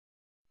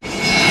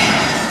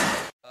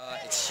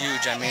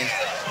huge. I mean,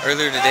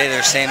 earlier today they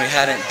were saying we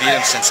hadn't beat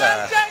them since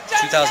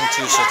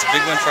 2002, so it's a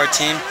big win for our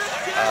team.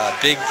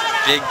 Big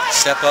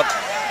step up.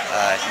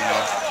 You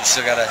know, we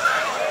still got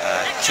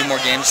 2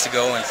 more games to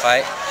go and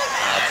fight,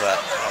 but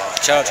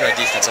shout out to our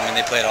defense. I mean,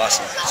 they played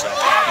awesome, so it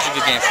was a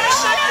good game for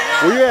us.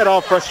 Were you at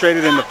all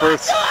frustrated in the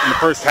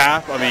first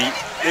half? I mean,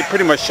 they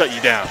pretty much shut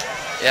you down.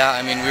 Yeah,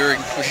 I mean, we were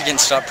getting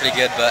stopped pretty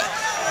good, but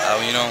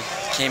you know,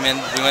 we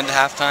went to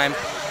halftime,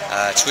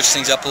 switched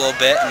things up a little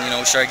bit, and you know,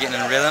 we started getting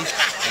in a rhythm,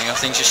 and you know,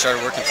 things just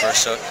started working for us,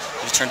 so it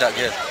just turned out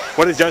good.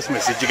 What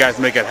adjustments did you guys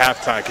make at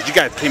halftime? Because you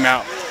guys came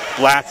out,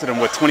 blasted them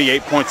with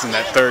 28 points in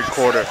that third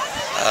quarter.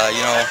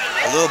 You know,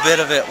 a little bit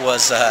of it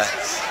was a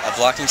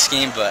blocking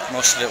scheme, but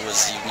most of it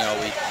was, you know,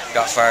 we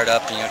got fired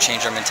up, and, you know,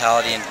 changed our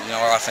mentality, and you know,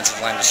 our offensive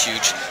line was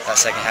huge. That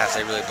second half,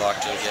 they really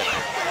blocked really good.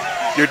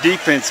 Your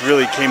defense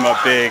really came up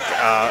big,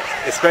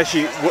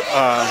 especially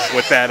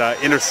with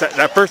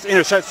that first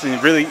interception.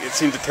 Really, it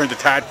seemed to turn the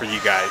tide for you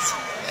guys.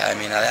 Yeah, I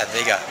mean,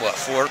 they got what,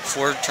 four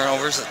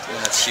turnovers. I mean,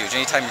 that's huge.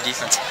 Anytime your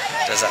defense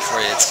does that for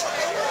you,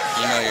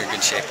 you know you're in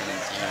good shape and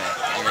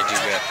you're gonna do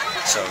good.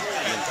 So,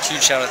 I mean,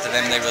 huge shout out to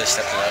them. They really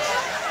stepped it up.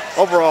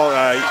 Overall,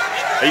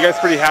 are you guys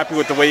pretty happy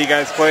with the way you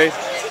guys played?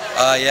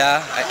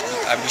 Yeah,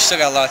 we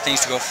still got a lot of things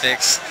to go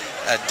fix.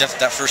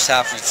 That first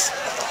half, we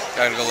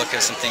got to go look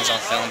at some things on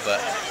film, but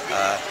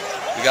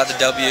we got the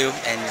W,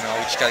 and you know,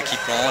 we just got to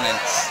keep rolling. And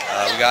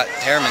we got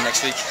Harriman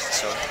next week,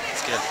 so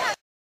it's good.